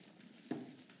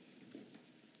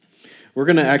We're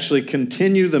going to actually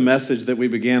continue the message that we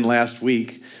began last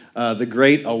week, the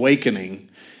Great Awakening.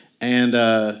 And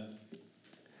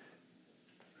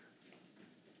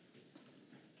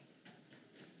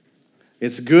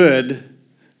it's good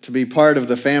to be part of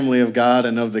the family of God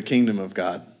and of the kingdom of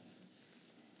God.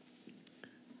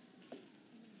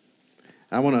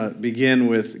 I want to begin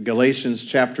with Galatians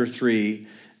chapter 3,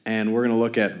 and we're going to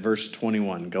look at verse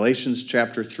 21. Galatians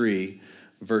chapter 3,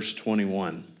 verse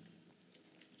 21.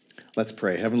 Let's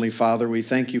pray. Heavenly Father, we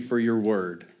thank you for your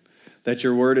word, that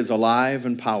your word is alive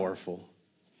and powerful,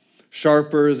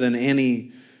 sharper than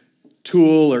any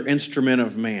tool or instrument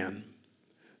of man,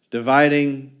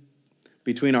 dividing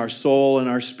between our soul and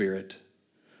our spirit.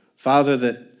 Father,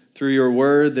 that through your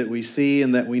word that we see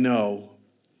and that we know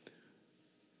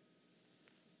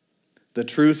the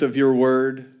truth of your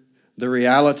word, the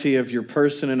reality of your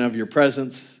person and of your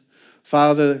presence.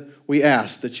 Father, we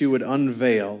ask that you would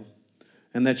unveil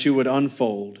and that you would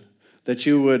unfold, that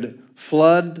you would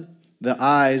flood the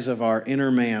eyes of our inner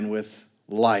man with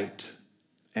light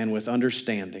and with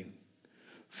understanding.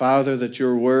 Father, that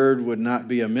your word would not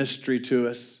be a mystery to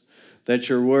us, that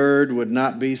your word would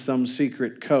not be some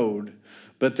secret code,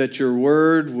 but that your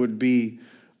word would be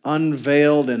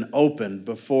unveiled and opened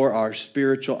before our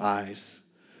spiritual eyes,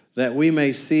 that we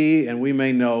may see and we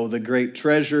may know the great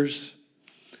treasures,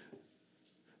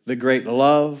 the great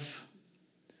love,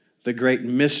 the great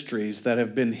mysteries that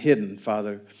have been hidden,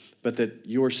 Father, but that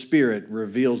your Spirit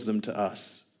reveals them to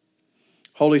us.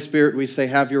 Holy Spirit, we say,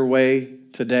 have your way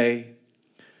today.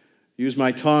 Use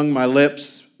my tongue, my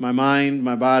lips, my mind,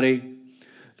 my body,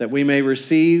 that we may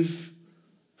receive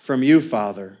from you,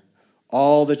 Father,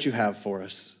 all that you have for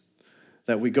us,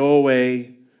 that we go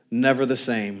away never the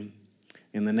same.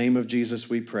 In the name of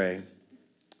Jesus we pray.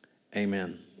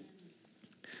 Amen.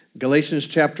 Galatians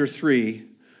chapter 3,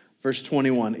 verse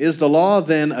 21. Is the law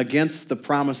then against the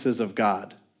promises of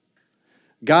God?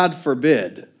 God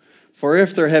forbid. For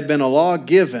if there had been a law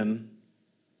given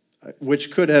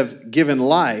which could have given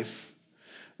life,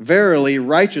 verily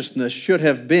righteousness should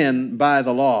have been by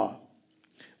the law.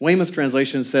 Weymouth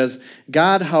translation says,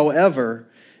 God, however,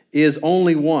 is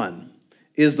only one.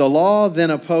 Is the law then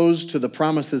opposed to the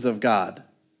promises of God?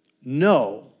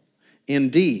 No,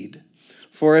 indeed.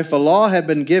 For if a law had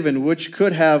been given which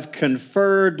could have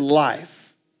conferred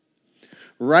life,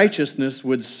 righteousness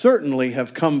would certainly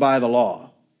have come by the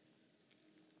law.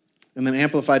 And then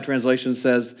Amplified translation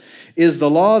says, is the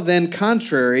law then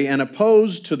contrary and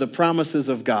opposed to the promises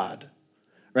of God?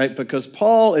 Right? Because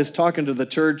Paul is talking to the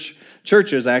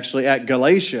churches actually at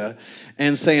Galatia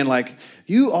and saying like,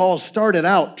 you all started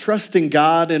out trusting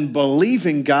God and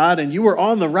believing God and you were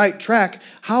on the right track.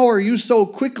 How are you so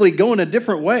quickly going a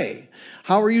different way?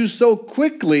 How are you so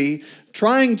quickly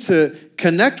trying to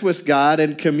connect with God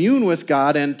and commune with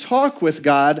God and talk with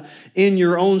God in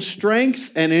your own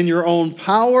strength and in your own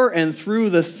power and through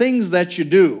the things that you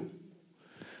do?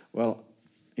 Well,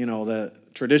 you know, the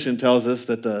tradition tells us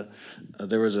that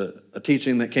there was a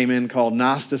teaching that came in called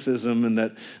Gnosticism, and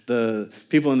that the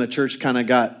people in the church kind of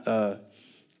got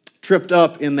tripped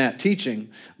up in that teaching.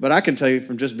 But I can tell you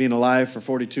from just being alive for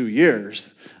 42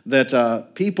 years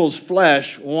that people's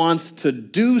flesh wants to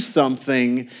do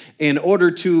something in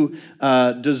order to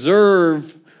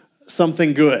deserve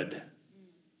something good.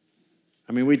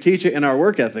 I mean, we teach it in our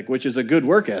work ethic, which is a good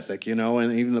work ethic, you know,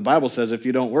 and even the Bible says if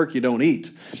you don't work, you don't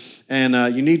eat. And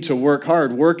you need to work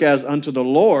hard, work as unto the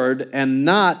Lord and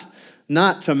not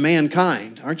to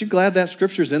mankind. Aren't you glad that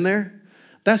scripture's in there?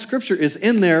 That scripture is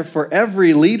in there for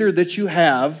every leader that you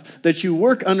have, that you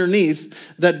work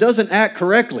underneath, that doesn't act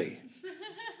correctly.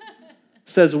 It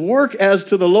says, work as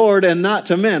to the Lord and not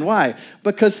to men. Why?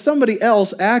 Because somebody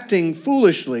else acting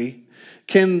foolishly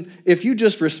can, if you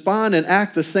just respond and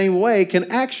act the same way,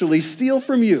 can actually steal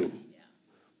from you.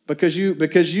 Because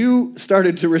you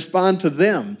started to respond to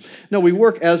them. No, we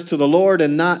work as to the Lord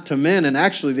and not to men. And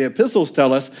actually, the epistles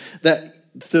tell us that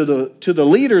to the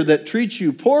leader that treats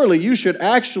you poorly, you should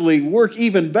actually work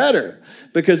even better.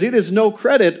 Because it is no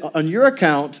credit on your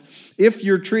account if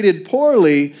you're treated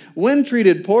poorly. When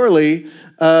treated poorly,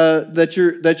 it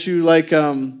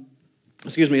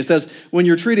says, when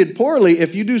you're treated poorly,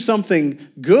 if you do something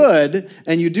good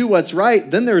and you do what's right,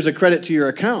 then there's a credit to your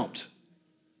account.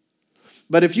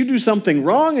 But if you do something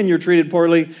wrong and you're treated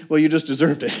poorly, well, you just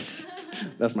deserved it.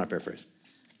 That's my paraphrase.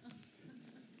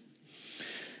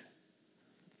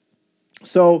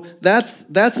 So that's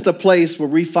the place where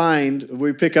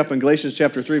we pick up in Galatians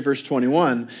chapter 3, verse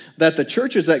 21, that the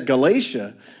churches at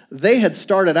Galatia, they had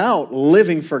started out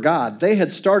living for God. They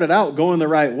had started out going the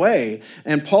right way.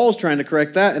 And Paul's trying to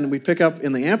correct that, and we pick up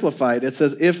in the Amplified. It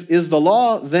says, is the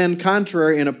law then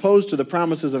contrary and opposed to the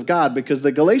promises of God? Because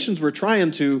the Galatians were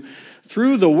trying to,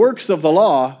 through the works of the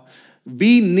law,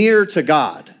 be near to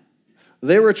God.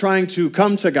 They were trying to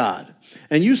come to God.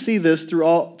 And you see this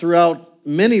throughout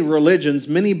many religions,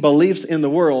 many beliefs in the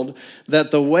world,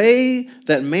 that the way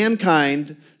that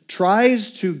mankind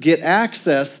tries to get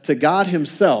access to God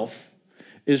himself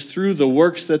is through the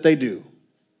works that they do.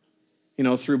 You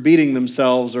know, through beating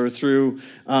themselves or through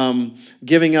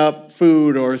giving up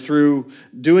food or through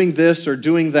doing this or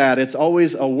doing that. It's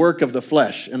always a work of the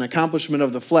flesh, an accomplishment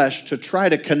of the flesh to try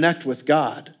to connect with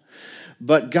God.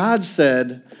 But God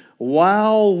said,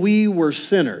 while we were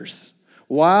sinners,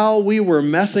 while we were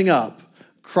messing up,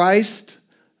 Christ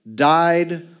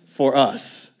died for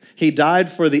us. He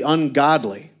died for the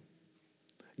ungodly.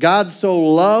 God so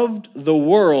loved the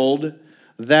world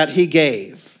that he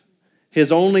gave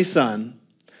his only Son,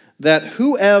 that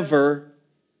whoever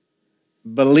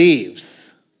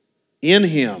believes in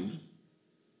him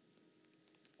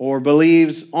or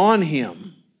believes on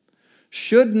him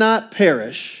should not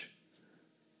perish,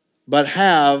 but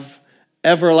have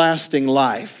everlasting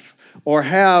life, or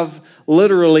have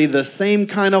literally the same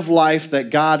kind of life that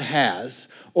God has,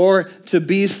 or to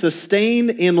be sustained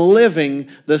in living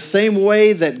the same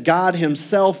way that God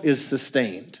himself is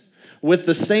sustained, with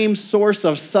the same source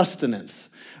of sustenance,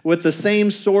 with the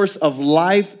same source of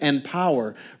life and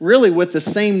power, really with the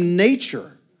same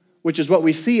nature, which is what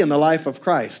we see in the life of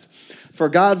Christ. For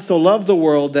God so loved the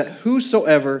world that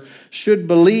whosoever should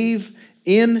believe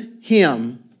in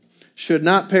him should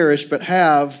not perish, but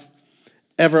have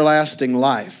everlasting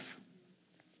life.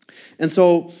 And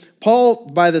so Paul,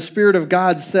 by the Spirit of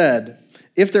God, said,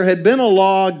 if there had been a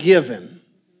law given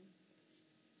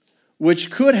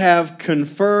which could have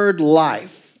conferred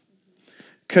life.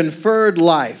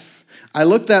 I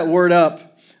looked that word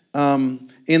up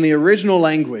in the original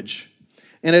language,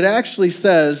 and it actually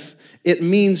says it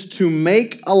means to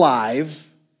make alive,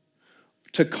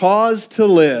 to cause to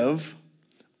live,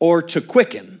 or to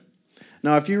quicken.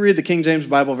 Now, if you read the King James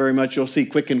Bible very much, you'll see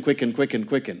quicken, quicken, quicken,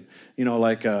 quicken. You know,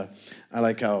 like I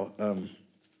like how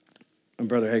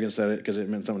Brother Hagin said it because it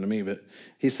meant something to me. But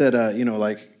he said,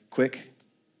 like quick.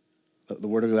 The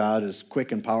word of God is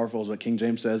quick and powerful is what King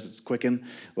James says. It's quicken.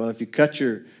 Well, if you cut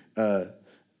your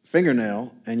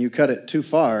fingernail and you cut it too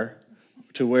far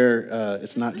to where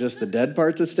it's not just the dead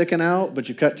parts that's sticking out, but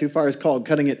you cut too far, it's called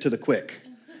cutting it to the quick.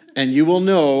 And you will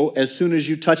know as soon as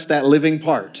you touch that living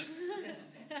part.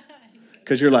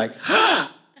 Because you're like,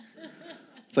 ha!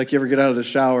 It's like you ever get out of the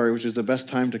shower, which is the best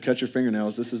time to cut your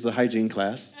fingernails. This is the hygiene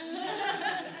class.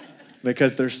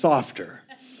 Because they're softer.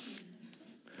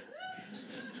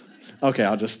 Okay,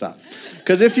 I'll just stop.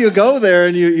 Because if you go there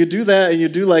and you do that and you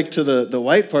do like to the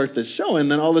white part that's showing,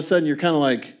 then all of a sudden you're kind of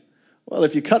like, well,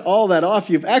 if you cut all that off,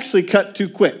 you've actually cut too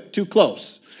quick, too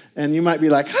close. And you might be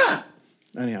like, ha!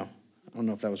 Anyhow, I don't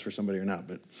know if that was for somebody or not,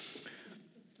 but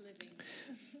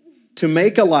to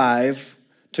make alive,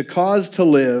 to cause to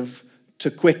live,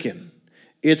 to quicken.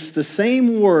 It's the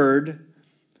same word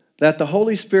that the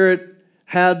Holy Spirit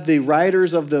had the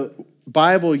writers of the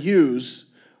Bible use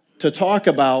to talk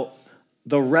about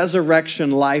the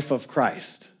resurrection life of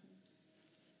Christ.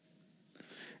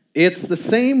 It's the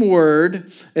same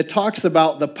word. It talks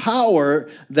about the power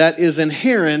that is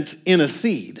inherent in a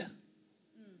seed.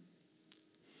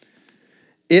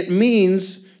 It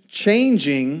means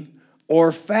changing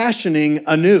or fashioning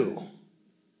anew.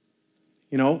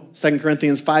 You know, 2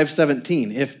 Corinthians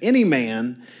 5:17. If any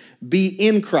man be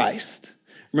in Christ.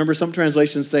 Remember, some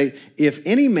translations say, if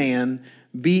any man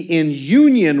be in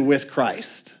union with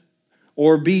Christ,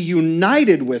 or be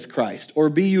united with Christ, or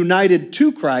be united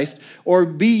to Christ, or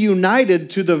be united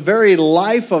to the very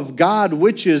life of God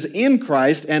which is in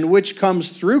Christ and which comes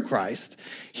through Christ,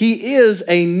 he is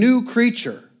a new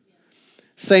creature.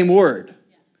 Same word.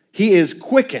 He is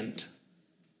quickened.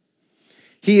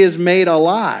 He is made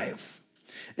alive.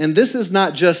 And this is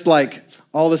not just like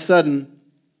all of a sudden,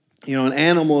 an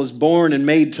animal is born and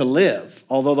made to live.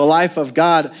 Although the life of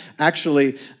God,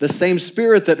 actually, the same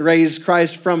Spirit that raised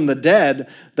Christ from the dead,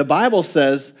 the Bible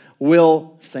says,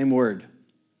 will, same word,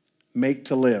 make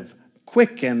to live,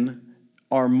 quicken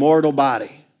our mortal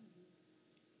body.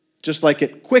 Just like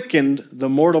it quickened the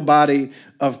mortal body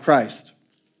of Christ.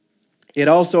 It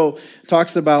also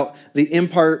talks about the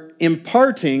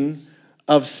imparting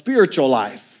of spiritual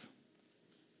life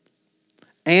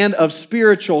and of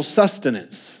spiritual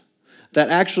sustenance. that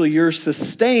actually you're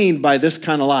sustained by this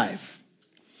kind of life.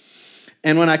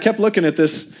 And when I kept looking at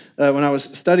this, when I was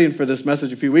studying for this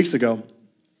message a few weeks ago,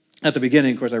 at the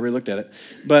beginning, of course, I re-looked at it,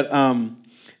 but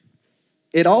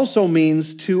it also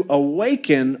means to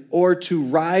awaken or to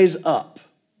rise up.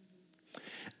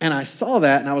 And I saw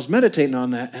that, and I was meditating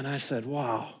on that, and I said,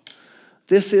 wow,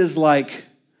 this is like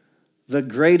the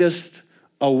greatest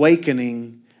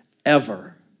awakening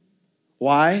ever.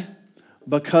 Why?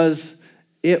 Because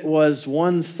it was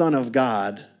one Son of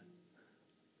God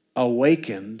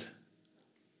awakened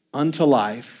unto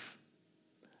life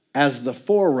as the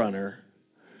forerunner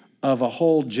of a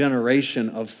whole generation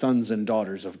of sons and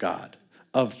daughters of God,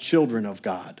 of children of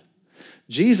God.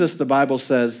 Jesus, the Bible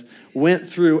says, went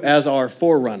through as our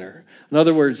forerunner. In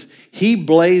other words, he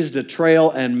blazed a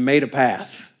trail and made a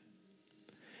path.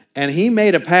 And he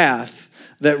made a path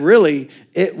that really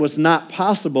it was not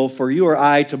possible for you or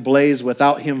I to blaze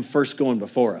without him first going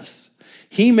before us.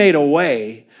 He made a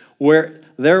way where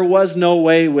there was no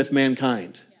way with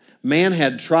mankind. Man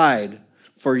had tried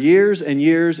for years and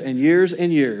years and years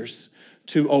and years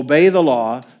to obey the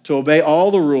law, to obey all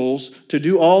the rules, to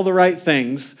do all the right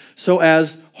things, so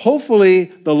as hopefully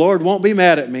the Lord won't be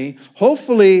mad at me.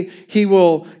 Hopefully he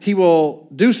will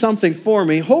do something for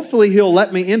me. Hopefully he'll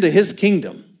let me into his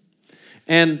kingdom.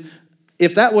 And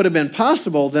if that would have been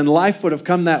possible, then life would have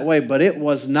come that way, but it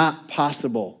was not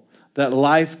possible that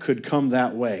life could come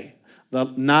that way.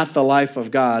 Not the life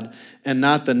of God and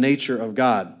not the nature of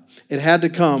God. It had to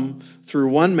come through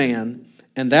one man,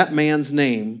 and that man's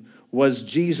name was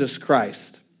Jesus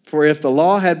Christ. For if the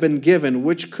law had been given,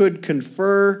 which could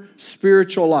confer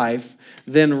spiritual life,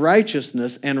 then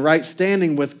righteousness and right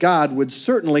standing with God would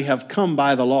certainly have come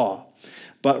by the law.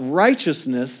 But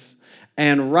righteousness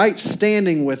and right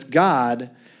standing with God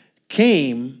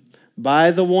came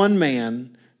by the one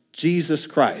man, Jesus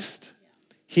Christ.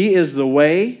 He is the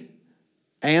way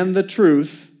and the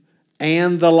truth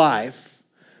and the life.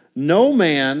 No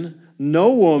man,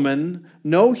 no woman,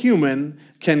 no human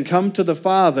can come to the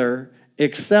Father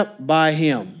except by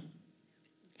him.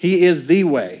 He is the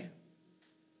way.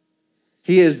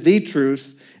 He is the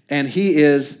truth, and he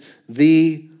is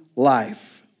the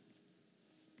life.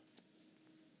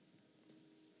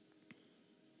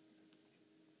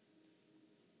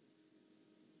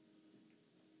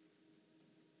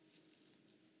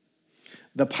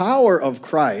 The power of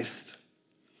Christ,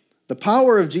 the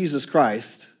power of Jesus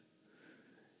Christ,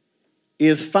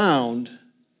 is found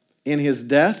in his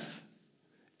death,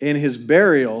 in his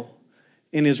burial,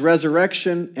 in his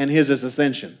resurrection, and his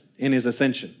ascension.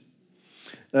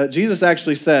 Jesus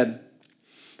actually said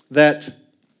that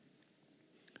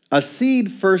a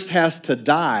seed first has to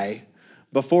die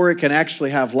before it can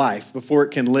actually have life, before it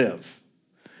can live.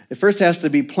 It first has to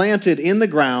be planted in the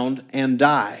ground and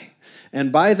die.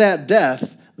 And by that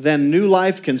death, then new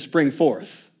life can spring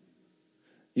forth.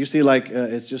 You see,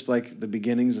 it's just like the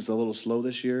beginnings. It's a little slow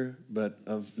this year, but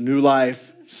of new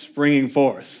life springing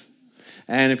forth.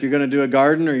 And if you're going to do a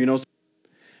garden or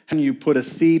you put a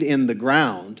seed in the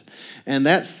ground, and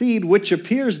that seed, which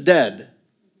appears dead,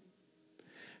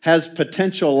 has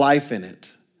potential life in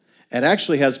it. It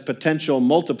actually has potential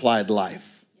multiplied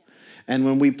life. And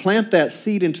when we plant that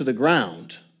seed into the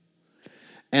ground,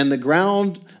 and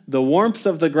the warmth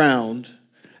of the ground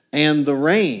and the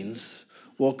rains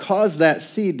will cause that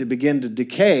seed to begin to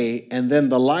decay, and then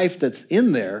the life that's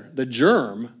in there, the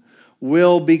germ,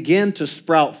 will begin to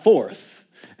sprout forth.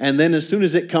 And then as soon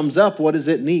as it comes up, what does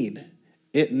it need?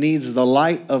 It needs the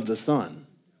light of the sun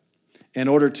in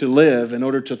order to live, in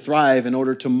order to thrive, in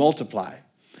order to multiply.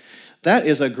 That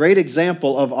is a great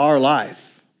example of our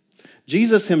life.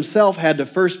 Jesus himself had to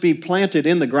first be planted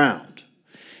in the ground.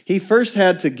 He first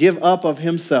had to give up of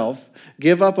himself,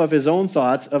 give up of his own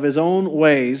thoughts, of his own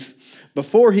ways,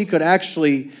 before he could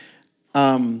actually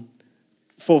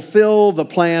fulfill the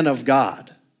plan of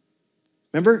God.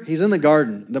 Remember, he's in the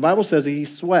garden. The Bible says he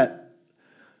sweat,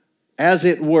 as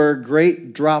it were,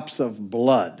 great drops of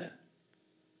blood.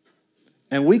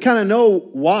 And we kind of know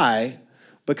why,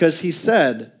 because he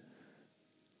said,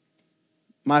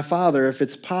 my Father, if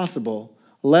it's possible,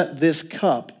 let this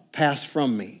cup pass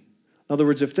from me. In other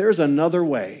words, if there's another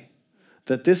way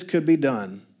that this could be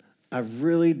done, I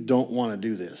really don't want to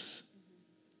do this.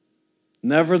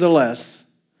 Nevertheless,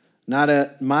 not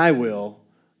at my will,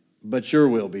 but your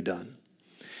will be done.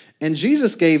 And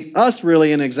Jesus gave us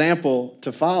really an example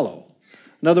to follow.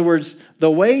 In other words, the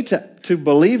way to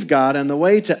believe God and the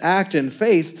way to act in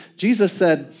faith, Jesus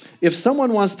said, if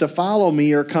someone wants to follow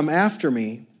me or come after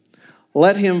me,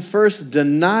 let him first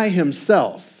deny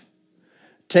himself,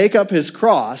 take up his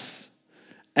cross,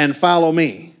 and follow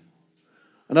me.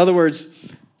 In other words,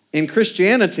 In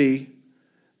Christianity,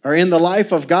 or in the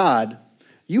life of God,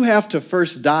 you have to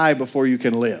first die before you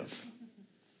can live.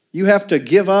 You have to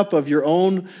give up of your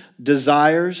own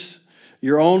desires,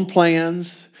 your own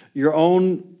plans, your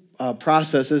own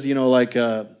processes, like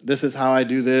this is how I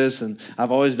do this, and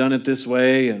I've always done it this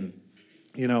way. And,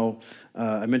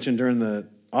 I mentioned during the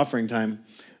offering time,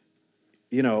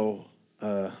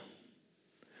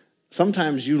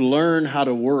 sometimes you learn how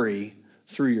to worry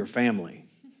through your family.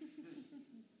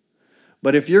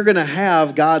 But if you're going to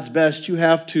have God's best, you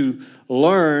have to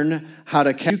learn how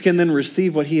to, you can then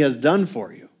receive what he has done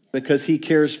for you because he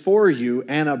cares for you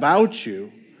and about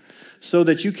you so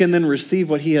that you can then receive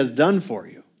what he has done for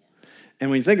you. And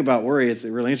when you think about worry, it's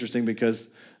really interesting because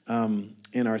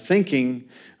in our thinking,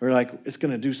 we're like, it's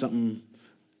going to do something,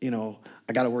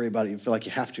 I got to worry about it. You feel like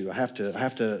you have to. I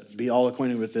have to be all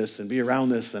acquainted with this and be around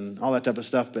this and all that type of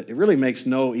stuff. But it really makes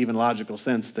no even logical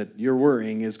sense that your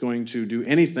worrying is going to do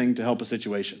anything to help a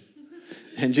situation.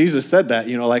 And Jesus said that,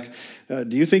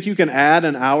 do you think you can add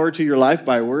an hour to your life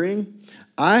by worrying?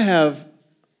 I have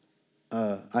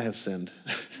sinned.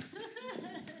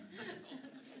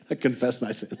 I confess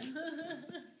my sins.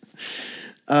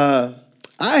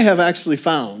 I have actually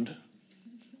found,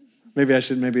 maybe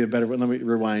a better one. Let me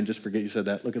rewind, just forget you said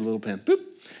that. Look at the little pen.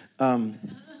 Boop.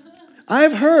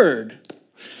 I've heard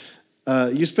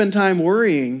you spend time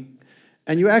worrying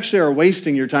and you actually are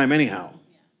wasting your time anyhow.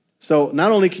 So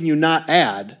not only can you not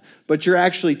add, but you're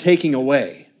actually taking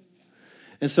away.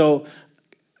 And so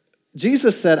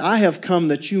Jesus said, I have come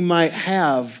that you might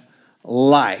have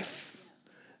life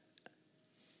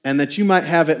and that you might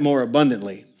have it more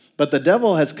abundantly. But the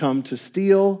devil has come to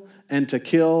steal and to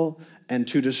kill and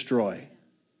to destroy.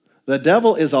 The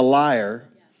devil is a liar,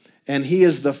 and he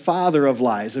is the father of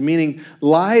lies, meaning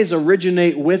lies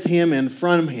originate with him and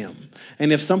from him.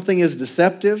 And if something is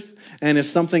deceptive and if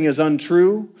something is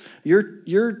untrue,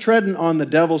 you're treading on the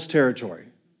devil's territory.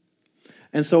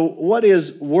 And so what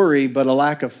is worry but a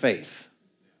lack of faith?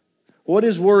 What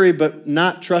is worry but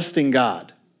not trusting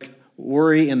God?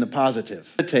 Worry in the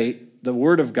positive. Meditate the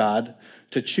word of God,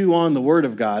 to chew on the word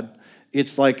of God,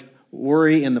 it's like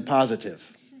worry in the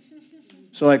positive.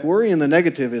 So like worry in the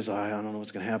negative is, I don't know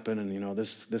what's going to happen, and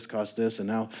this cost this, and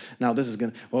now this is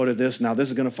going to, to this, now this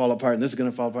is going to fall apart, and this is going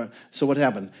to fall apart. So what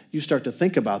happened? You start to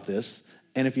think about this,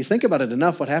 and if you think about it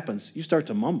enough, what happens? You start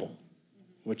to mumble,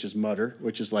 which is mutter,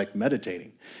 which is like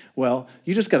meditating. Well,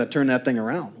 you just got to turn that thing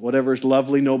around. Whatever is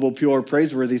lovely, noble, pure,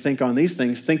 praiseworthy, think on these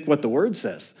things, think what the word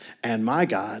says. And my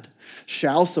God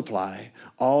shall supply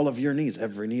all of your needs.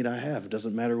 Every need I have. It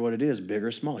doesn't matter what it is, big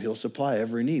or small. He'll supply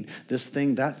every need. This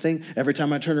thing, that thing. Every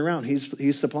time I turn around,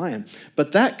 he's supplying.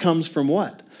 But that comes from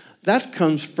what? That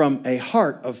comes from a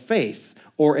heart of faith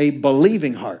or a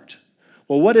believing heart.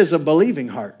 Well, what is a believing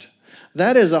heart?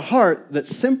 That is a heart that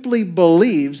simply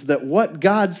believes that what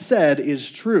God said is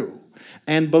true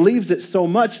and believes it so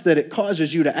much that it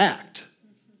causes you to act.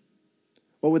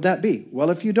 What would that be? Well,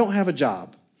 if you don't have a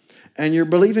job and you're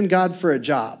believing God for a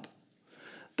job,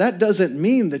 that doesn't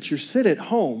mean that you sit at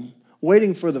home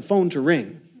waiting for the phone to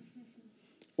ring.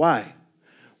 Why?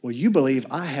 Well, you believe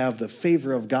I have the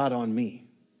favor of God on me.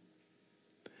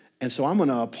 And so I'm going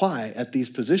to apply at these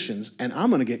positions, and I'm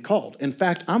going to get called. In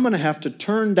fact, I'm going to have to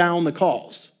turn down the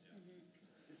calls.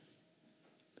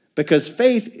 Because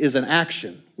faith is an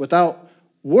action. Without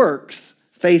works,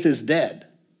 faith is dead.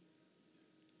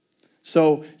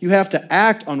 So you have to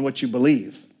act on what you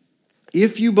believe.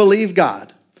 If you believe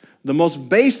God, the most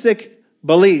basic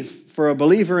belief for a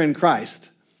believer in Christ,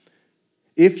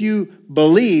 if you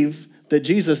believe that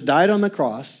Jesus died on the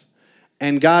cross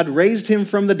and God raised him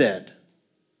from the dead,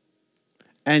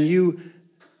 and you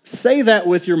say that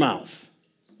with your mouth,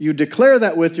 you declare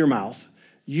that with your mouth,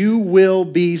 you will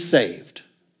be saved.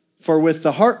 For with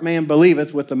the heart man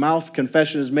believeth, with the mouth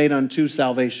confession is made unto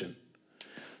salvation.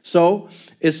 So,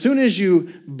 as soon as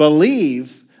you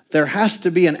believe, there has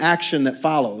to be an action that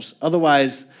follows.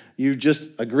 Otherwise, you just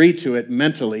agree to it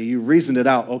mentally. You reasoned it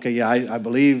out. Okay, yeah, I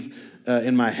believe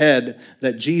in my head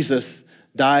that Jesus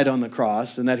died on the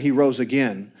cross and that he rose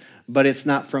again, but it's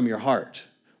not from your heart.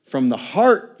 From the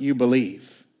heart, you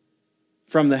believe.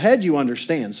 From the head, you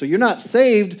understand. So you're not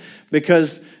saved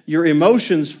because your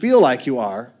emotions feel like you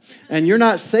are, and you're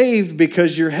not saved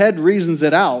because your head reasons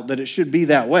it out that it should be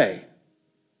that way.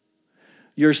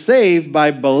 You're saved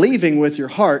by believing with your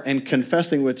heart and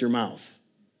confessing with your mouth.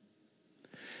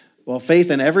 Well,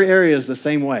 faith in every area is the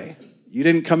same way. You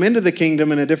didn't come into the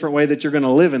kingdom in a different way that you're going to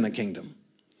live in the kingdom.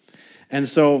 And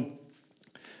so,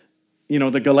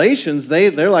 the Galatians,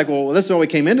 they're like, well, this is why we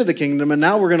came into the kingdom, and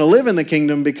now we're going to live in the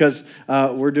kingdom because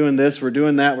we're doing this, we're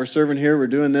doing that, we're serving here, we're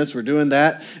doing this, we're doing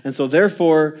that. And so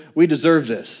therefore, we deserve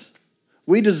this.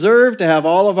 We deserve to have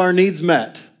all of our needs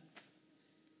met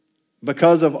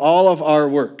because of all of our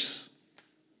works,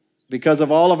 because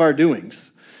of all of our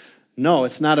doings. No,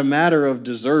 it's not a matter of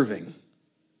deserving.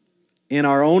 In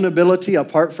our own ability,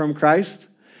 apart from Christ,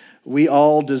 we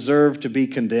all deserve to be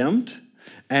condemned,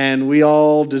 and we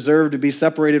all deserve to be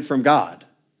separated from God.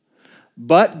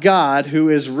 But God, who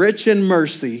is rich in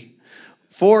mercy,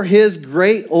 for his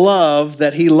great love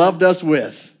that he loved us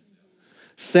with,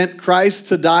 sent Christ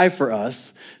to die for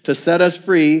us, to set us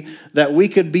free, that we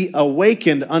could be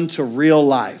awakened unto real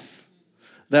life,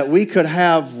 that we could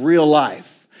have real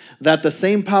life. That the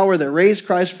same power that raised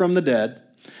Christ from the dead,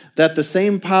 that the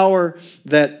same power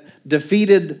that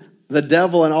defeated the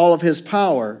devil and all of his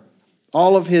power,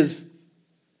 all of his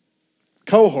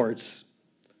cohorts,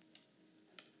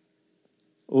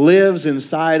 lives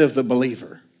inside of the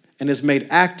believer and is made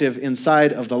active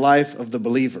inside of the life of the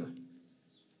believer.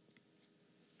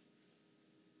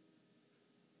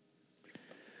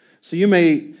 So you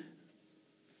may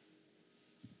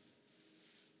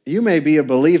be a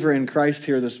believer in Christ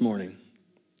here this morning,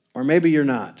 or maybe you're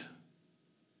not.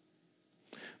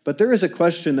 But there is a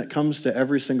question that comes to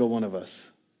every single one of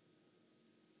us.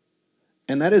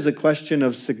 And that is a question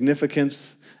of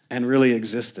significance and really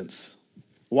existence.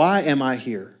 Why am I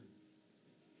here?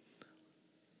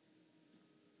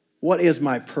 What is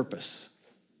my purpose?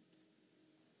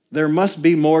 There must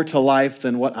be more to life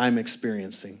than what I'm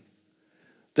experiencing.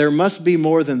 There must be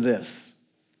more than this.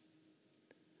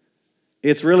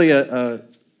 It's really a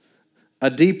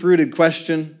deep-rooted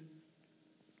question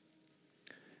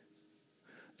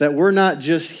that we're not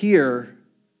just here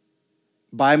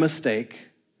by mistake.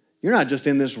 You're not just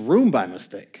in this room by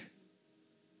mistake.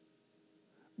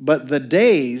 But the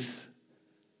days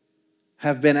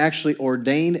have been actually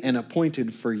ordained and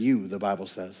appointed for you, the Bible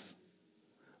says.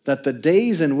 That the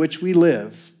days in which we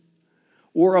live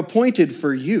were appointed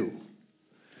for you.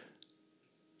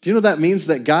 Do you know that means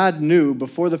that God knew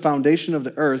before the foundation of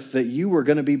the earth that you were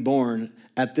going to be born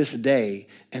at this day,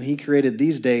 and he created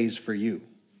these days for you.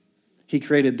 He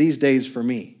created these days for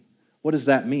me. What does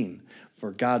that mean? For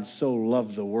God so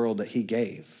loved the world that he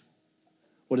gave.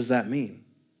 What does that mean?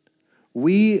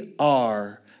 We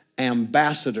are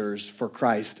ambassadors for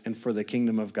Christ and for the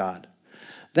kingdom of God.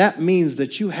 That means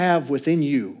that you have within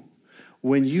you,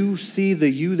 when you see the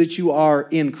you that you are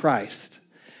in Christ,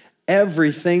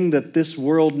 everything that this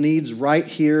world needs right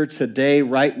here, today,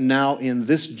 right now, in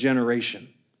this generation.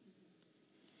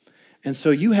 And so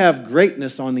you have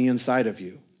greatness on the inside of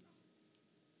you.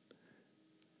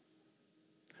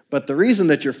 But the reason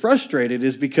that you're frustrated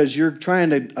is because you're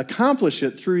trying to accomplish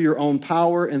it through your own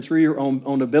power and through your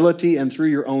own ability and through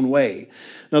your own way.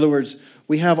 In other words,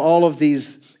 we have all of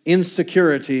these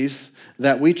insecurities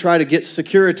that we try to get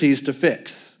securities to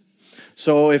fix.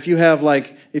 So if you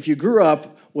grew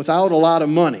up without a lot of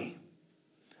money,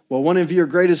 well, one of your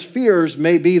greatest fears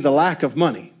may be the lack of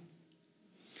money.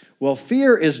 Well,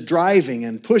 fear is driving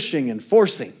and pushing and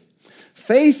forcing.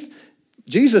 Faith,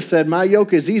 Jesus said, my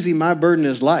yoke is easy, my burden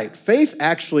is light. Faith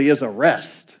actually is a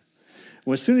rest.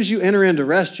 Well, as soon as you enter into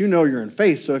rest, you know you're in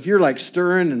faith. So if you're like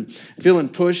stirring and feeling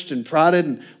pushed and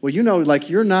prodded,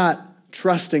 you're not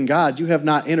trusting God. You have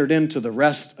not entered into the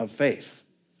rest of faith.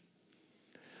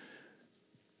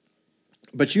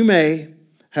 But you may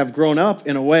have grown up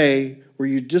in a way where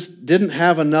you just didn't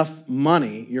have enough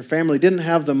money. Your family didn't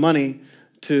have the money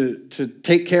to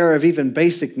take care of even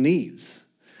basic needs.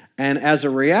 And as a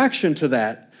reaction to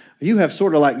that, you have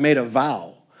sort of like made a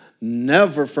vow.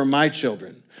 Never for my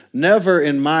children, never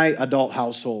in my adult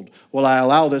household will I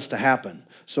allow this to happen.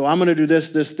 So I'm going to do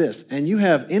this. And you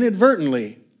have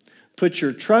inadvertently put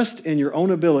your trust in your own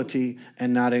ability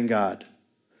and not in God.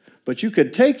 But you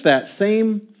could take that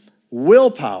same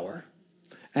willpower,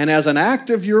 and as an act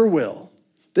of your will,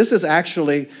 this is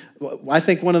actually, I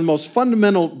think, one of the most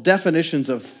fundamental definitions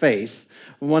of faith.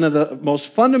 One of the most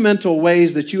fundamental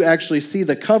ways that you actually see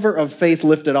the cover of faith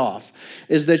lifted off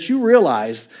is that you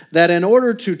realize that in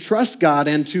order to trust God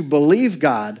and to believe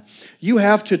God, you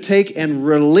have to take and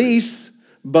release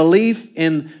belief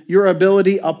in your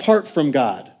ability apart from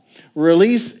God.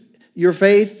 Release your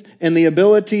faith in the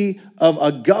ability of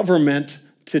a government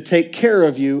to take care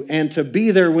of you and to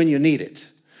be there when you need it.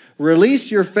 Release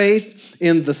your faith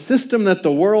in the system that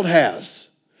the world has.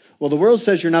 Well, the world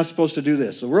says you're not supposed to do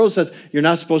this. The world says you're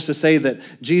not supposed to say that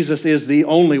Jesus is the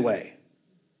only way.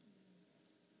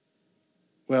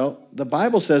 Well, the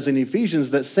Bible says in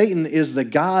Ephesians that Satan is the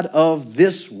god of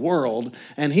this world,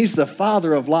 and he's the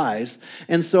father of lies.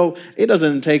 And so it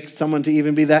doesn't take someone to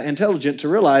even be that intelligent to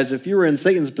realize if you were in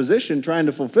Satan's position trying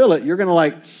to fulfill it, you're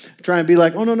going to try and be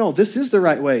like, oh, no, this is the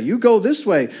right way. You go this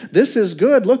way. This is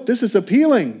good. Look, this is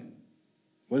appealing.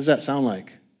 What does that sound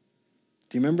like?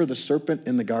 Do you remember the serpent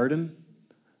in the garden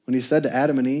when he said to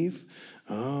Adam and Eve,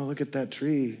 oh, look at that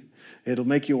tree. It'll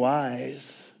make you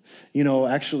wise.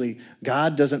 Actually,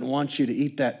 God doesn't want you to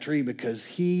eat that tree because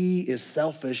he is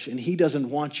selfish and he doesn't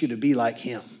want you to be like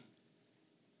him.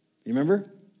 You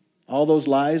remember all those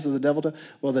lies of the devil?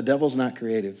 Well, the devil's not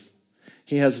creative.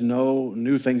 He has no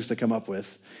new things to come up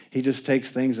with. He just takes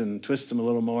things and twists them a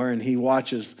little more, and he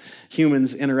watches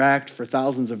humans interact for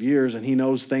thousands of years, and he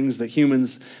knows things that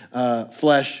humans'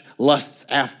 flesh lusts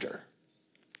after,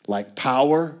 like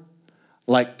power,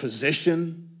 like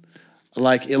position,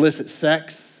 like illicit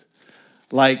sex,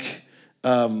 like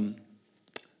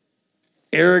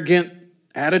arrogant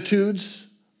attitudes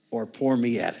or poor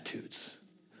me attitudes.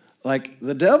 Like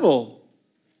the devil,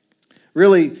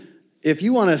 really, if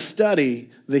you want to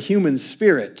study the human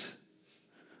spirit,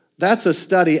 that's a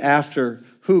study after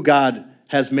who God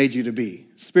has made you to be,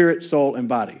 spirit, soul, and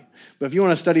body. But if you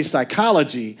want to study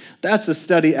psychology, that's a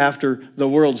study after the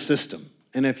world system.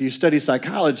 And if you study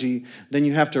psychology, then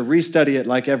you have to restudy it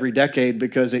like every decade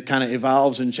because it kind of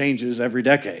evolves and changes every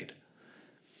decade.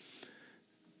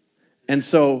 And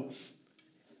so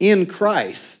in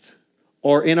Christ,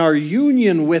 or in our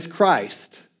union with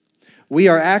Christ, we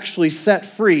are actually set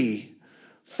free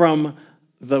from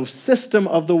the system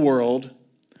of the world,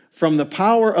 from the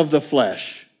power of the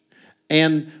flesh,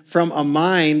 and from a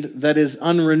mind that is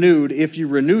unrenewed, if you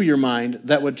renew your mind,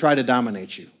 that would try to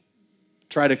dominate you,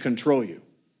 try to control you.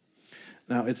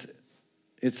 Now, I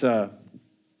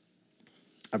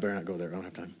better not go there. I don't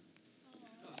have time.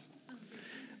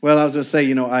 Well, I was going to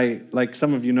say, I, like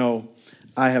some of you know,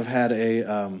 I have had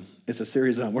it's a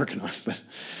series that I'm working on, but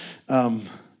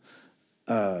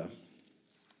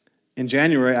in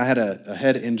January, I had a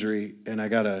head injury, and I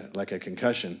got a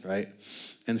concussion, right?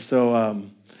 And so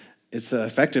it's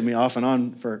affected me off and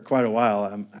on for quite a while.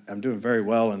 I'm doing very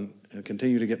well and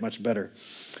continue to get much better.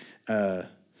 And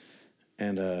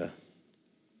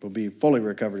will be fully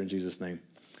recovered in Jesus' name.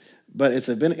 But it's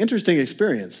been an interesting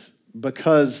experience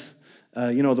because,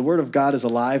 the Word of God is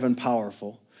alive and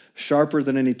powerful, sharper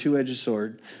than any two-edged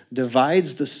sword,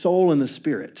 divides the soul and the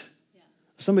spirit. Yeah.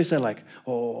 Somebody said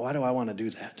oh, why do I want to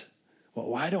do that? Well,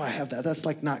 why do I have that? That's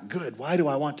not good. Why do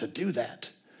I want to do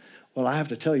that? Well, I have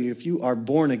to tell you, if you are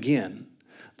born again,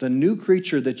 the new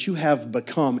creature that you have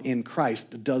become in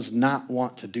Christ does not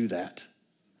want to do that.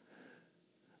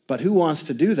 But who wants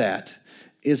to do that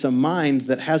is a mind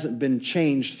that hasn't been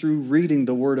changed through reading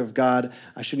the Word of God.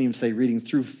 I shouldn't even say reading,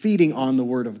 through feeding on the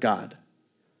Word of God.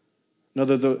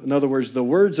 In other words, the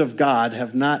words of God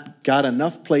have not got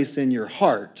enough place in your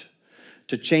heart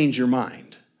to change your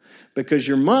mind. Because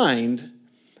your mind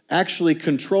actually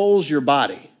controls your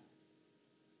body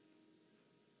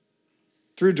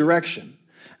through direction.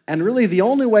 And really the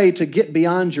only way to get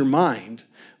beyond your mind,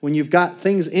 when you've got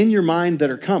things in your mind that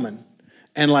are coming,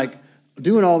 and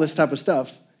doing all this type of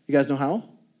stuff, you guys know how?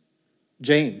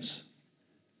 James,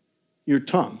 your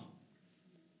tongue.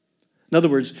 In other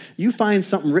words, you find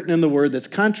something written in the Word that's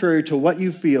contrary to what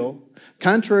you feel,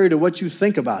 contrary to what you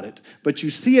think about it, but you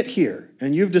see it here,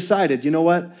 and you've decided, you know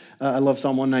what? I love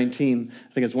Psalm 119,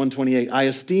 I think it's 128. I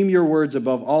esteem your words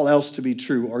above all else to be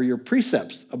true, or your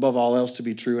precepts above all else to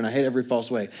be true, and I hate every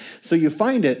false way. So you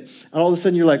find it, and all of a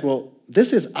sudden you're like, well,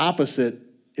 this is opposite,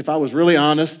 if I was really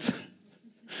honest,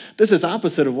 this is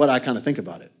opposite of what I kind of think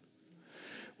about it.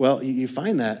 Well, you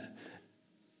find that,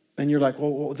 and you're like,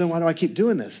 well, then why do I keep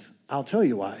doing this? I'll tell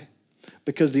you why.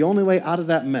 Because the only way out of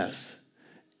that mess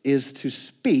is to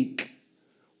speak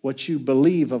what you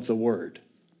believe of the Word.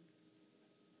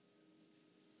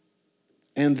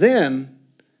 And then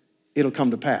it'll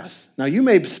come to pass. Now, you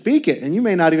may speak it, and you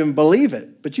may not even believe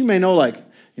it, but you may know, you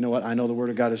know what, I know the Word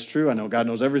of God is true. I know God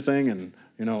knows everything, and,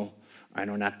 I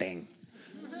know nothing.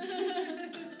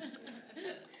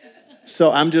 So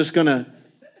I'm just going to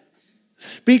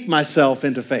speak myself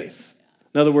into faith.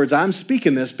 In other words, I'm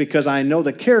speaking this because I know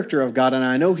the character of God and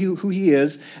I know who he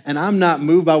is, and I'm not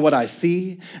moved by what I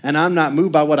see, and I'm not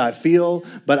moved by what I feel,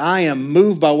 but I am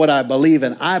moved by what I believe,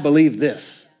 and I believe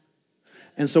this.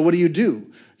 And so what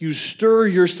do? You stir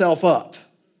yourself up.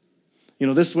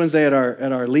 This Wednesday at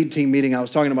our lead team meeting, I was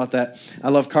talking about that. I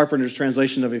love Carpenter's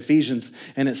translation of Ephesians,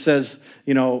 and it says,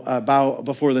 bow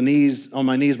before on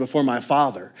my knees before my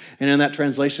Father. And in that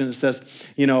translation, it says,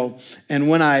 and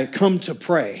when I come to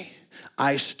pray,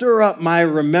 I stir up my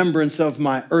remembrance of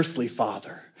my earthly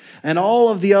father and all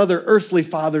of the other earthly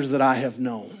fathers that I have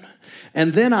known.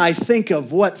 And then I think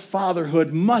of what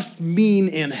fatherhood must mean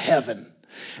in heaven.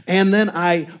 And then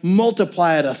I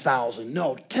multiply it 1,000,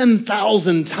 no,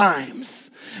 10,000 times.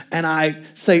 And I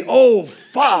say, oh,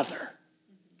 Father.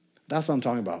 That's what I'm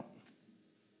talking about.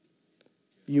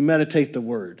 You meditate the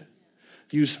word.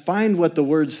 You find what the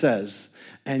word says,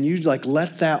 and you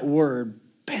let that word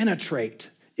penetrate.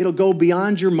 It'll go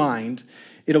beyond your mind.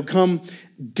 It'll come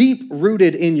deep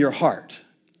rooted in your heart.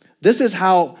 This is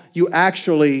how you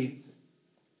actually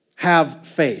have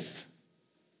faith.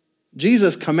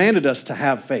 Jesus commanded us to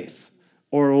have faith,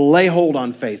 or lay hold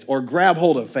on faith, or grab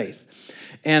hold of faith.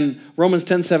 And Romans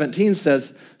 10:17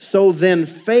 says, so then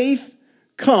faith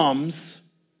comes.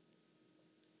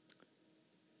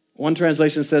 One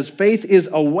translation says, faith is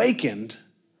awakened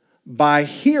by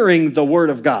hearing the word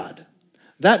of God.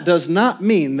 That does not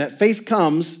mean that faith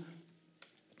comes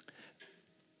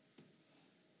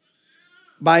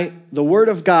by the word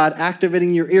of God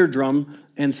activating your eardrum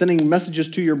and sending messages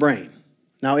to your brain.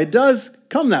 Now, it does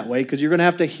come that way because you're going to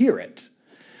have to hear it.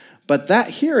 But that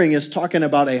hearing is talking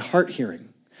about a heart hearing.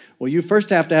 Well, you first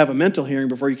have to have a mental hearing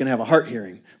before you can have a heart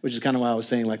hearing, which is kind of why I was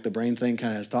saying the brain thing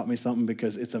kind of has taught me something,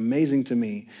 because it's amazing to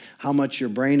me how much your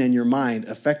brain and your mind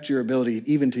affect your ability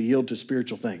even to yield to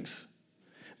spiritual things.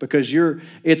 Because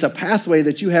it's a pathway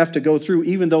that you have to go through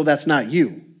even though that's not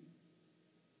you.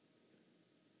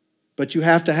 But you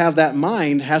have to have that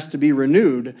mind has to be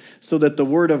renewed so that the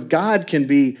word of God can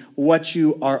be what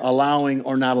you are allowing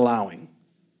or not allowing.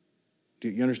 Do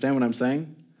you understand what I'm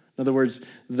saying? In other words,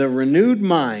 the renewed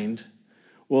mind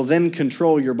will then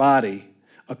control your body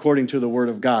according to the word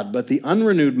of God. But the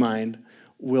unrenewed mind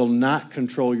will not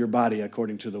control your body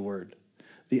according to the word.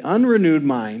 The unrenewed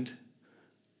mind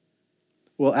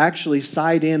will actually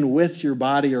side in with your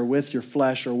body or with your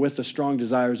flesh or with the strong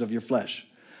desires of your flesh.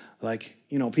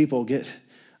 People get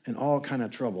in all kind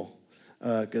of trouble.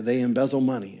 They embezzle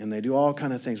money and they do all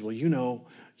kind of things. Well,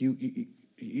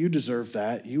 you deserve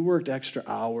that. You worked extra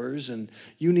hours and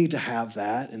you need to have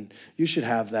that and you should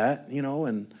have that,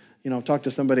 I've talked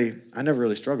to somebody. I never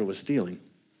really struggled with stealing,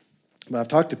 but I've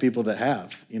talked to people that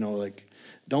have,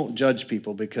 don't judge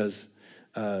people because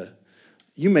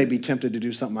you may be tempted to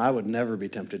do something I would never be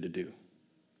tempted to do.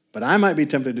 But I might be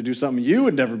tempted to do something you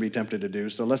would never be tempted to do,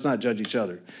 so let's not judge each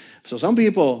other. So some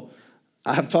people,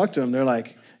 I've talked to them, they're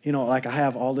like, I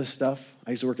have all this stuff.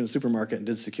 I used to work in a supermarket and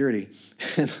did security.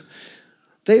 And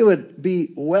they would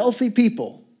be wealthy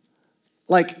people,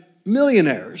 like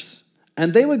millionaires,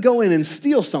 and they would go in and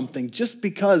steal something just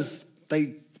because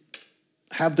they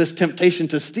have this temptation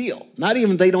to steal.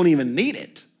 They don't even need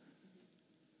it,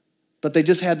 but they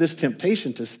just had this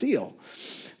temptation to steal.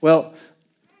 Well,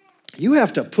 you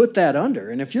have to put that under.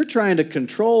 And if you're trying to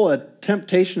control a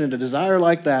temptation and a desire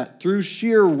like that through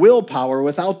sheer willpower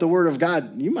without the word of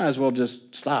God, you might as well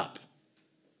just stop.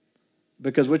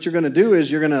 Because what you're going to do is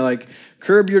you're going to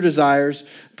curb your desires,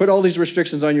 put all these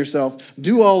restrictions on yourself,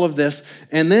 do all of this,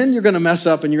 and then you're going to mess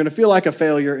up and you're going to feel like a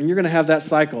failure and you're going to have that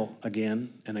cycle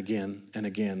again and again and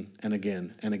again and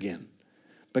again and again.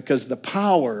 Because the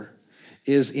power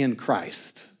is in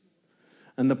Christ.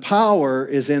 And the power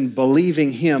is in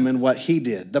believing him and what he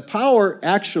did. The power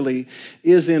actually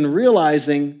is in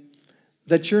realizing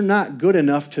that you're not good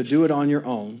enough to do it on your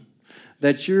own.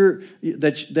 That you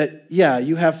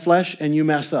have flesh and you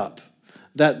mess up.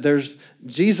 That there's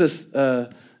Jesus,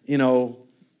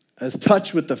 is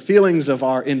touched with the feelings of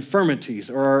our infirmities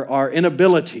or our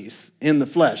inabilities in the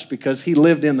flesh because he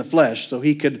lived in the flesh so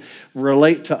he could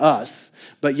relate to us.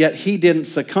 But yet he didn't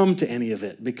succumb to any of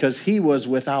it because he was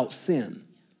without sin.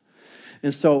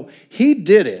 And so he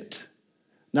did it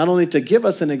not only to give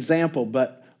us an example,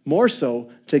 but more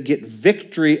so to get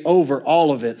victory over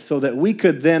all of it so that we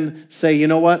could then say, you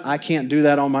know what, I can't do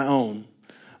that on my own,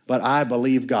 but I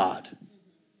believe God.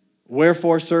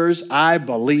 Wherefore, sirs, I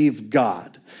believe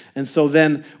God. And so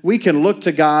then we can look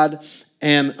to God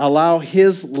and allow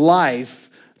his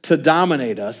life to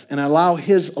dominate us and allow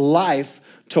his life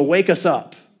to wake us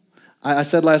up. I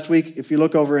said last week, if you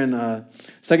look over in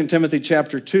 2 Timothy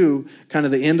chapter 2, kind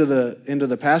of the end of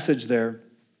the passage there,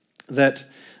 that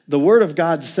the word of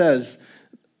God says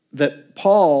that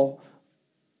Paul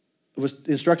was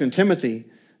instructing Timothy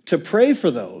to pray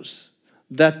for those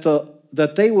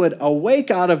that they would awake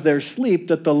out of their sleep,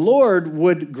 that the Lord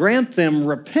would grant them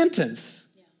repentance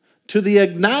to the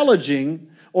acknowledging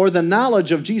or the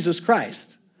knowledge of Jesus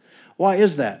Christ. Why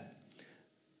is that?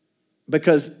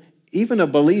 Because even a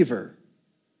believer,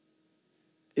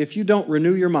 if you don't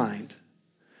renew your mind,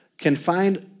 can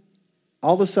find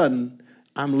all of a sudden,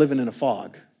 I'm living in a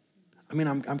fog. I mean,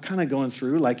 I'm kind of going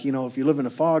through, like, if you live in a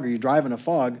fog or you drive in a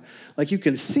fog, like you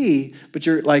can see, but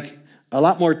you're like a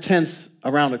lot more tense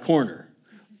around a corner.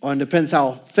 And it depends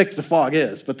how thick the fog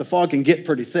is, but the fog can get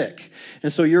pretty thick.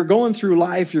 And so you're going through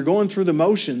life, you're going through the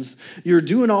motions, you're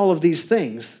doing all of these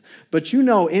things, but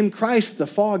in Christ the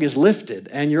fog is lifted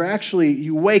and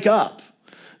you wake up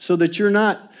so that you're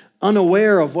not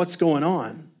unaware of what's going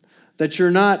on, that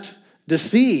you're not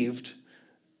deceived,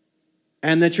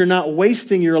 and that you're not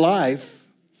wasting your life,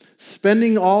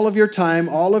 spending all of your time,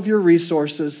 all of your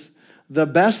resources, the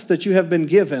best that you have been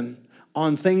given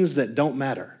on things that don't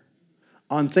matter,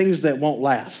 on things that won't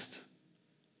last.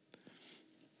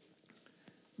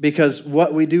 Because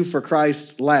what we do for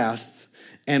Christ lasts,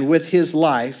 and with his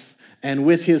life and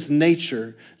with his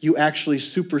nature, you actually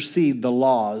supersede the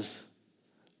laws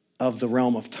of the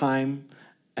realm of time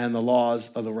and the laws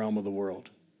of the realm of the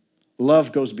world.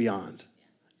 Love goes beyond.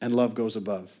 And love goes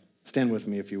above. Stand with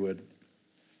me if you would.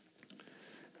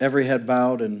 Every head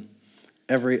bowed and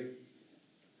every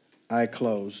eye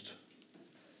closed.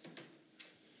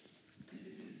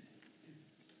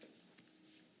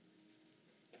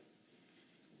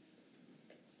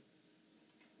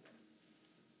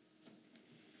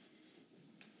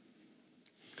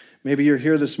 Maybe you're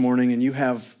here this morning and you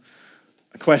have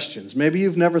questions. Maybe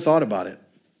you've never thought about it.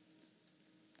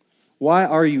 Why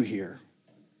are you here?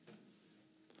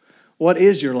 What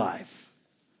is your life?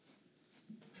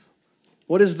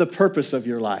 What is the purpose of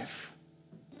your life?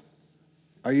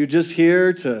 Are you just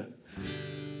here to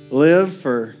live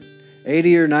for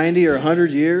 80 or 90 or 100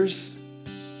 years?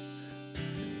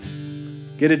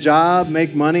 Get a job,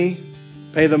 make money,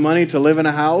 pay the money to live in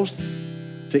a house,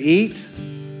 to eat,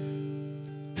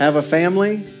 have a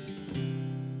family,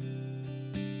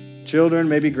 children,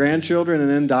 maybe grandchildren, and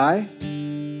then die?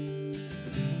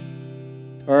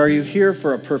 Or are you here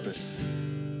for a purpose?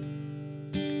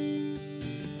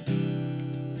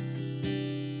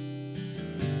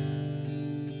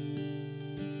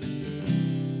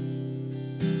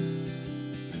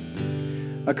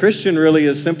 A Christian really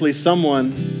is simply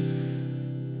someone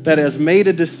that has made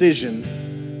a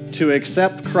decision to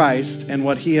accept Christ and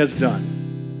what he has done,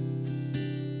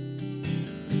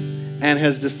 and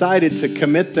has decided to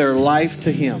commit their life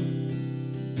to him,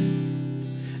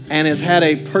 and has had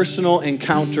a personal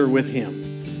encounter with him.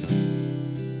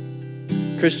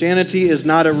 Christianity is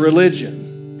not a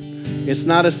religion. It's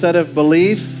not a set of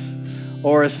beliefs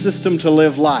or a system to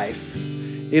live life.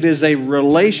 It is a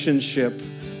relationship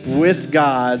with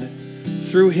God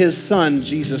through his Son,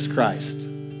 Jesus Christ.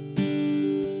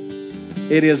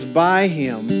 It is by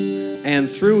him and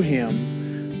through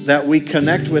him that we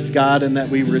connect with God and that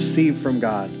we receive from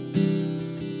God.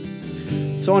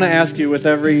 So I want to ask you, with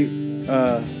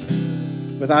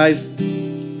eyes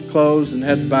closed and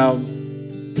heads bowed,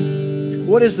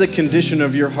 what is the condition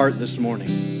of your heart this morning?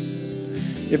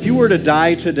 If you were to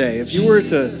die today, if you were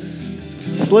to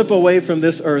slip away from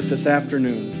this earth this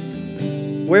afternoon,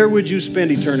 where would you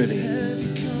spend eternity?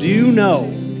 Do you know?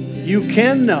 You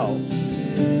can know.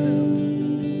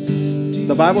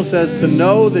 The Bible says to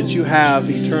know that you have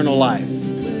eternal life.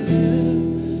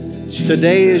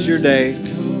 Today is your day.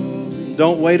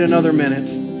 Don't wait another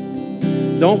minute.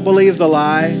 Don't believe the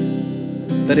lie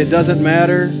that it doesn't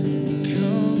matter,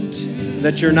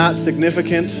 that you're not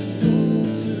significant.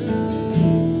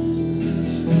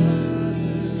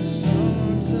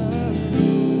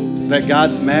 That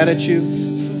God's mad at you.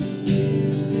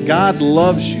 God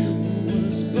loves you,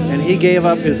 and he gave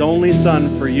up his only son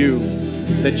for you,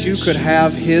 that you could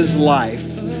have his life,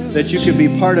 that you could be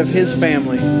part of his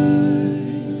family,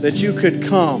 that you could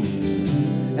come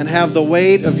and have the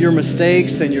weight of your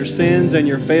mistakes and your sins and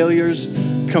your failures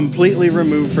completely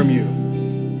removed from you,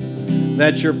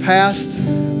 that your past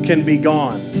can be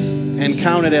gone and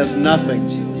counted as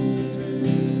nothing,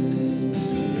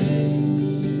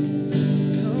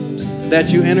 that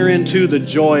you enter into the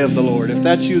joy of the Lord. If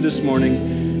that's you this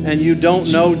morning and you don't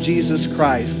know Jesus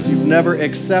Christ, you've never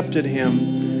accepted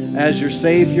him as your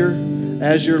Savior,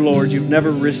 as your Lord, you've never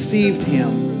received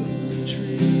him,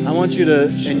 I want you to,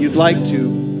 and you'd like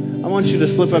to, I want you to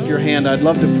slip up your hand. I'd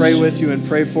love to pray with you and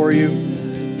pray for you.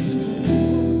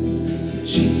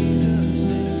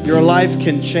 Your life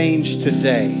can change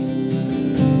today.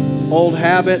 Old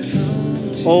habits,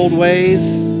 old ways,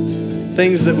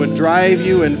 things that would drive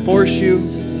you and force you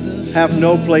have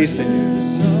no place in you.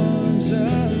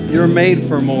 You're made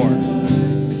for more.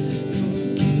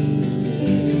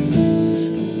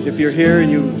 If you're here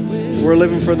and you were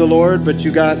living for the Lord, but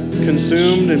you got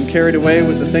consumed and carried away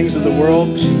with the things of the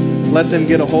world, let them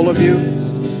get a hold of you.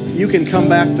 You can come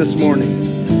back this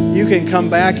morning. You can come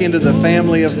back into the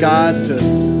family of God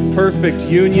to perfect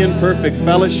union, perfect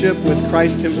fellowship with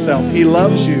Christ himself. He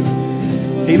loves you.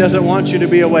 He doesn't want you to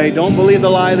be away. Don't believe the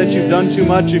lie that you've done too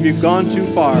much, if you've gone too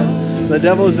far. The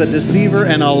devil is a deceiver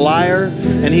and a liar,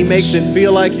 and he makes it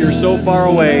feel like you're so far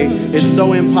away, it's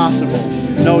so impossible.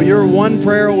 No, you're one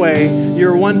prayer away,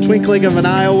 you're one twinkling of an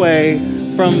eye away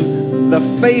from the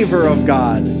favor of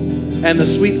God and the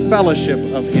sweet fellowship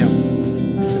of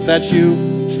him. If that's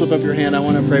you, slip up your hand. I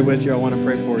want to pray with you. I want to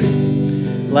pray for you.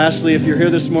 Lastly, if you're here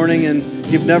this morning and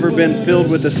you've never been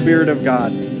filled with the Spirit of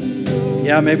God,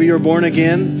 yeah, maybe you're born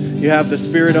again. You have the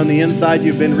Spirit on the inside.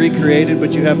 You've been recreated,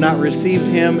 but you have not received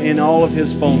him in all of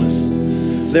his fullness.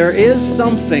 There is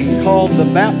something called the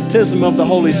baptism of the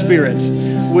Holy Spirit,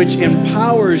 which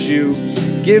empowers you,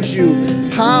 gives you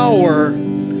power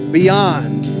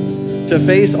beyond to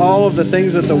face all of the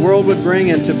things that the world would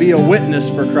bring and to be a witness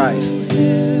for Christ.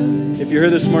 If you're here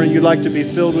this morning, you'd like to be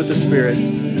filled with the Spirit,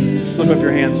 slip up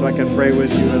your hand so I can pray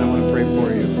with you, and I want to pray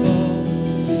for you.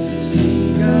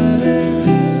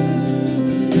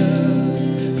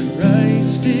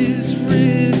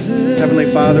 Heavenly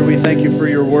Father, we thank you for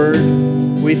your word.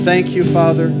 We thank you,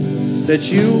 Father, that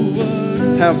you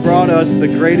have brought us the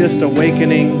greatest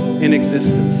awakening in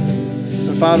existence.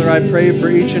 And Father, I pray for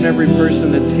each and every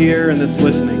person that's here and that's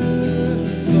listening.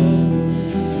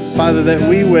 Father, that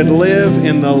we would live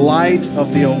in the light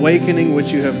of the awakening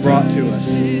which you have brought to us.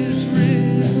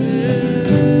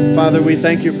 Father, we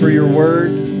thank you for your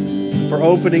word, for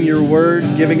opening your word,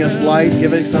 giving us light,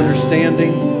 giving us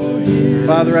understanding.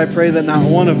 Father, I pray that not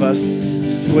one of us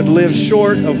would live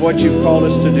short of what you've called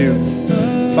us to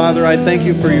do. Father, I thank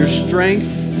you for your strength,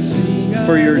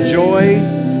 for your joy,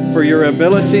 for your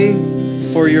ability,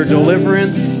 for your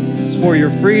deliverance, for your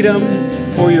freedom,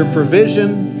 for your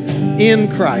provision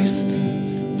in Christ.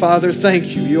 Father,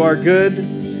 thank you. You are good,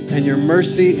 and your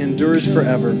mercy endures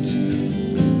forever.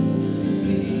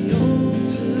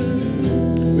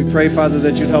 We pray, Father,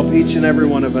 that you'd help each and every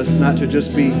one of us not to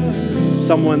just be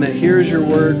someone that hears your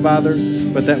word, Father,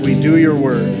 but that we do your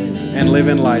word and live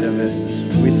in light of it.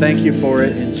 We thank you for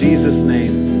it in Jesus'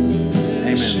 name.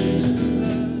 Amen.